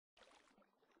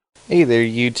Hey there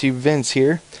YouTube, Vince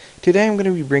here. Today I'm going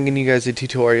to be bringing you guys a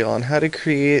tutorial on how to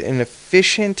create an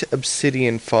efficient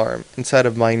obsidian farm inside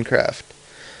of Minecraft.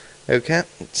 Okay,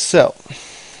 so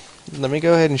let me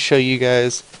go ahead and show you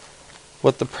guys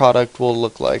what the product will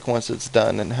look like once it's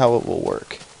done and how it will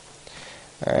work.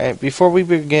 Alright, before we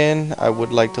begin, I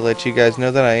would like to let you guys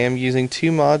know that I am using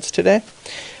two mods today.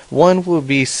 One will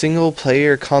be single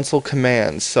player console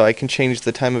commands, so I can change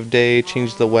the time of day,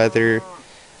 change the weather.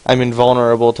 I'm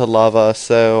invulnerable to lava,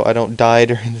 so I don't die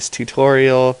during this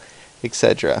tutorial,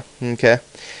 etc. Okay.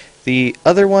 The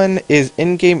other one is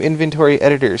in-game inventory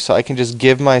editor, so I can just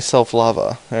give myself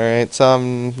lava. Alright, so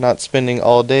I'm not spending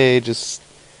all day just,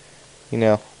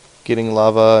 getting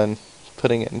lava and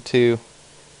putting it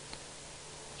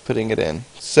in.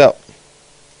 So,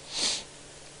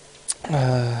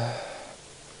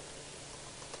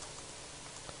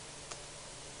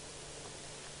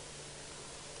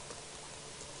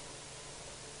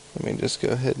 let me just go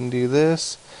ahead and do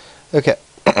this. Okay.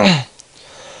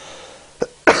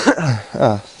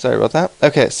 Sorry about that.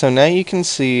 Okay, so now you can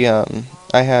see I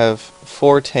have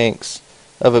 4 tanks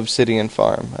of obsidian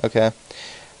farm. Okay.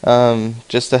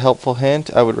 Just a helpful hint,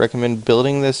 I would recommend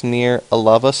building this near a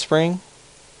lava spring.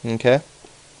 Okay.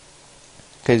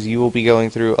 Because you will be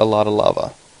going through a lot of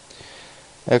lava.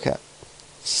 Okay.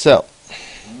 So,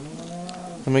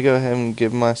 let me go ahead and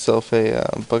give myself a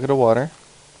bucket of water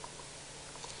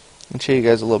and show you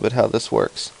guys a little bit how this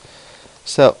works.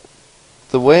 So,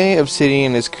 the way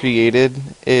obsidian is created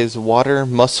is water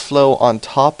must flow on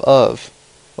top of,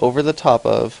 over the top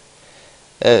of,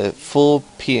 a full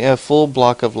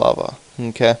block of lava.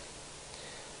 Okay.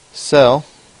 So,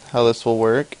 how this will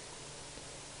work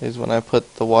is when I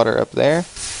put the water up there, it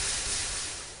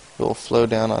will flow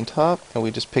down on top, and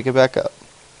we just pick it back up.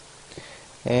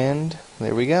 And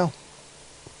there we go.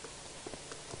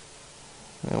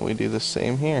 And we do the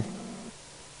same here.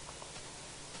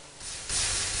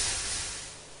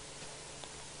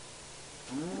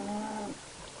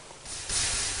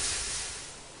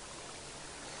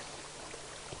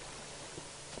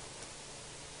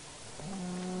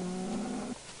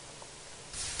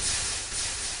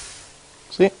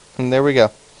 See? And there we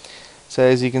go. So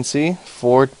as you can see,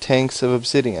 4 tanks of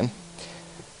obsidian.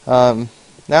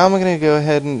 Now I'm going to go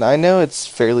ahead and, I know it's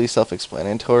fairly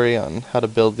self-explanatory on how to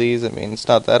build these. I mean, it's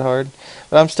not that hard.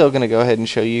 But I'm still going to go ahead and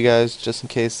show you guys just in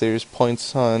case there's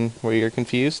points on where you're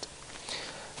confused.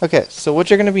 Okay, so what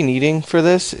you're going to be needing for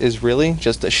this is really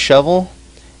just a shovel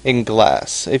and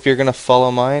glass. If you're going to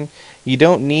follow mine, you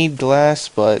don't need glass,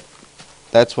 but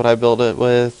that's what I build it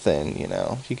with, and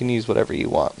you can use whatever you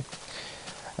want.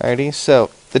 Alrighty, so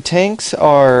the tanks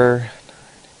are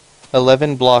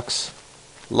 11 blocks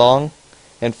long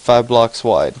and 5 blocks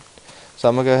wide. So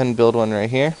I'm going to go ahead and build one right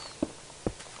here.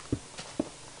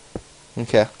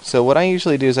 Okay, so what I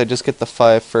usually do is I just get the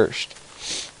 5 first.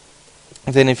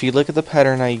 Then if you look at the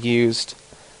pattern I used,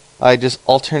 I just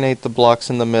alternate the blocks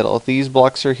in the middle. These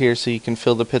blocks are here so you can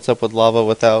fill the pits up with lava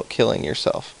without killing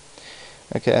yourself.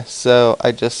 Okay, so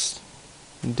I just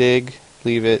dig,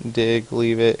 leave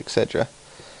it, etc.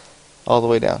 all the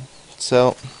way down.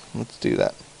 So let's do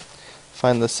that.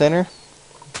 Find the center,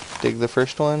 dig the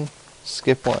first one,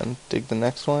 skip one, dig the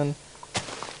next one,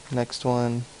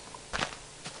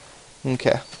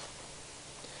 okay.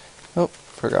 Oh,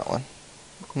 forgot one.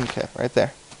 Okay, right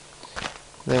there.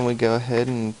 Then we go ahead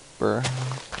and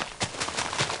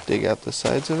dig out the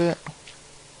sides of it.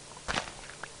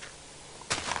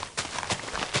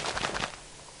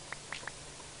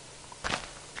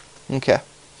 Okay,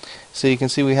 so you can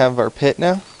see we have our pit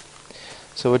now.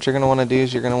 So what you're going to want to do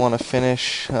is you're going to want to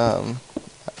finish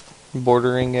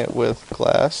bordering it with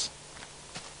glass.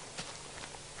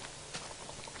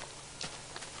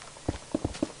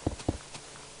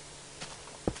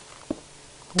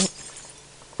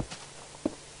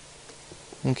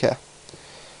 Okay,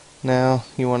 now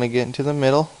you want to get into the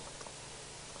middle.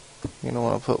 You're going to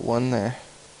want to put one there.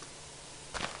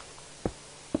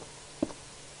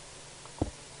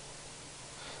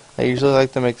 I usually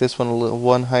like to make this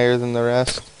one higher than the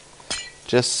rest,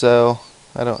 just so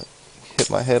I don't hit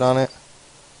my head on it.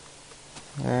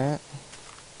 Alright.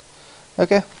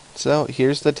 Okay, so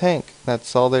here's the tank.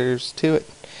 That's all there's to it.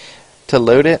 To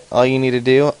load it, all you need to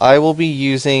do, I will be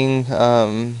using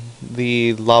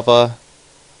the lava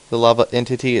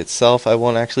entity itself. I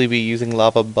won't actually be using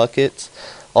lava buckets,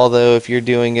 although if you're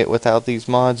doing it without these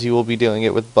mods, you will be doing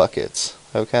it with buckets.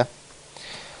 Okay?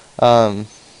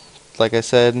 Like I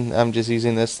said, I'm just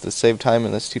using this to save time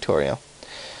in this tutorial.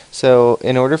 So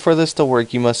in order for this to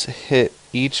work, you must hit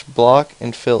each block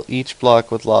and fill each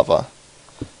block with lava.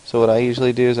 So what I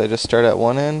usually do is I just start at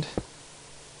one end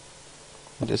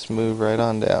and just move right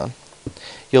on down.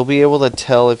 You'll be able to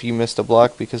tell if you missed a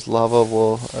block because lava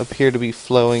will appear to be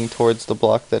flowing towards the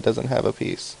block that doesn't have a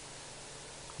piece.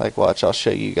 Like, watch, I'll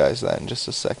show you guys that in just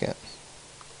a second.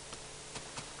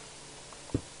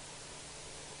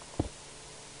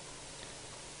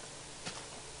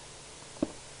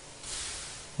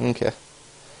 Okay.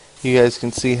 You guys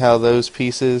can see how those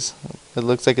pieces, it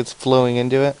looks like it's flowing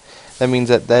into it. That means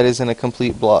that that isn't a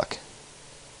complete block.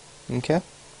 Okay?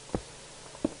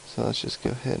 So let's just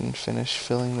go ahead and finish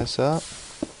filling this up.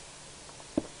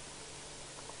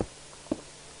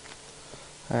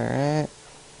 Alright.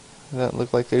 Doesn't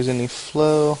look like there's any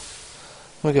flow.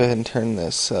 I'm going to go ahead and turn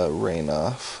this rain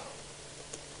off.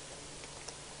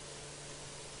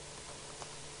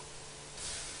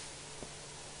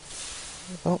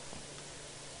 Oh.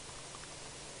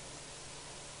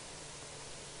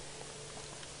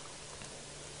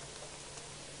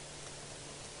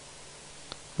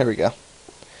 There we go.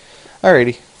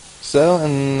 Alrighty. So,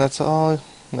 and that's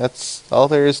all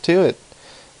there is to it.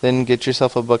 Then get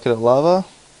yourself a bucket of lava,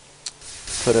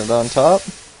 put it on top,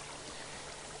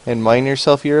 and mine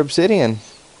yourself your obsidian.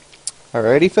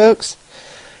 Alrighty, folks.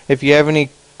 If you have any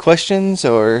questions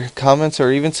or comments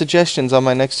or even suggestions on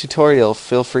my next tutorial,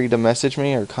 feel free to message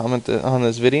me or comment on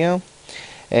this video.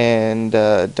 And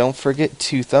don't forget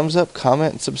to thumbs up,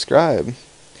 comment, and subscribe.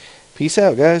 Peace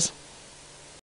out, guys.